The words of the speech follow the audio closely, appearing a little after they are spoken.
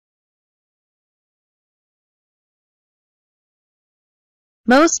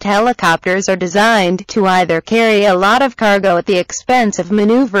Most helicopters are designed to either carry a lot of cargo at the expense of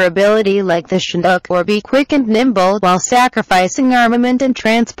maneuverability like the Chinook, or be quick and nimble while sacrificing armament and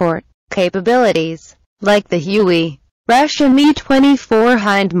transport capabilities, like the Huey. Russian Mi-24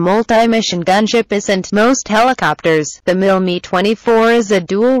 HIND multi-mission gunship isn't most helicopters. The Mi-24 is a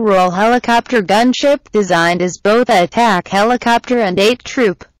dual-role helicopter gunship designed as both an attack helicopter and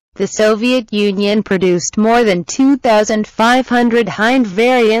 8-troop. The Soviet Union produced more than 2,500 HIND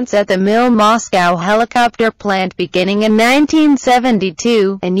variants at the Moscow helicopter plant beginning in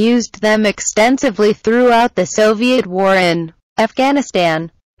 1972, and used them extensively throughout the Soviet war in Afghanistan.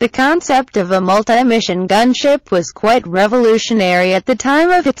 The concept of a multi-mission gunship was quite revolutionary at the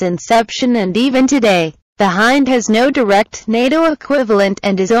time of its inception, and even today, the HIND has no direct NATO equivalent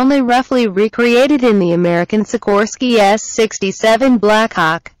and is only roughly recreated in the American Sikorsky S-67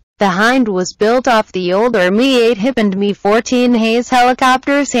 Blackhawk. The HIND was built off the older Mi-8 HIND and Mi-14 Haze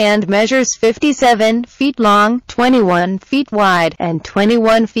helicopters and measures 57 feet long, 21 feet wide, and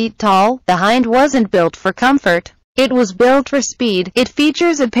 21 feet tall. The HIND wasn't built for comfort. It was built for speed. It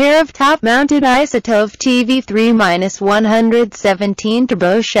features a pair of top-mounted Isotov TV3-117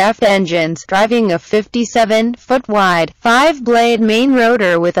 turboshaft engines, driving a 57-foot-wide, 5-blade main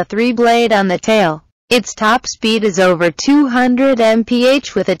rotor with a 3-blade on the tail. Its top speed is over 200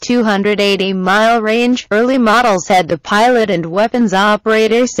 mph with a 280-mile range. Early models had the pilot and weapons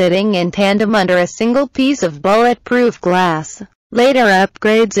operator sitting in tandem under a single piece of bulletproof glass. Later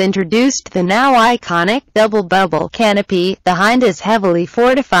upgrades introduced the now iconic double-bubble canopy. The HIND is heavily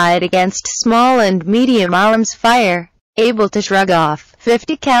fortified against small and medium arms fire, able to shrug off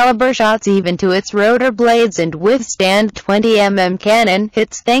 50 caliber shots even to its rotor blades and withstand 20 mm cannon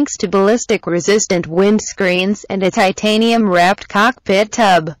hits thanks to ballistic-resistant windscreens and a titanium-wrapped cockpit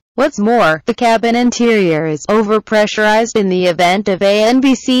tub. What's more, the cabin interior is overpressurized in the event of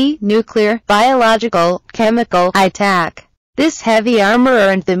NBC, nuclear, biological, chemical attack. This heavy armor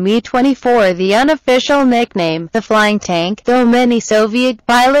earned the Mi-24 the unofficial nickname, the Flying Tank, though many Soviet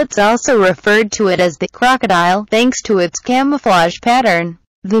pilots also referred to it as the Crocodile, thanks to its camouflage pattern.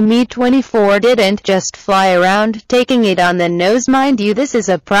 The Mi-24 didn't just fly around, taking it on the nose. Mind you, this is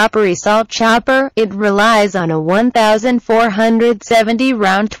a proper assault chopper. It relies on a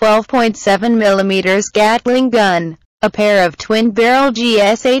 1,470-round 12.7mm Gatling gun, a pair of twin-barrel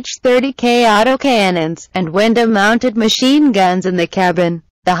GSH-30K autocannons, and window-mounted machine guns in the cabin.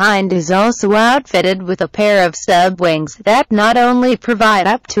 The HIND is also outfitted with a pair of sub-wings that not only provide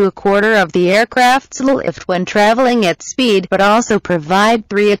up to a quarter of the aircraft's lift when traveling at speed, but also provide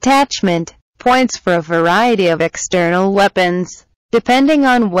 3 attachment points for a variety of external weapons, depending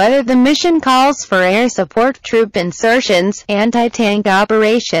on whether the mission calls for air support, troop insertions, anti-tank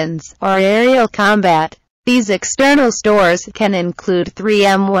operations, or aerial combat. These external stores can include 3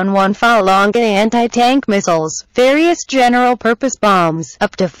 M11 Falanga anti-tank missiles, various general-purpose bombs,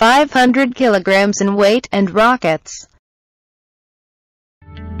 up to 500 kilograms in weight, and rockets.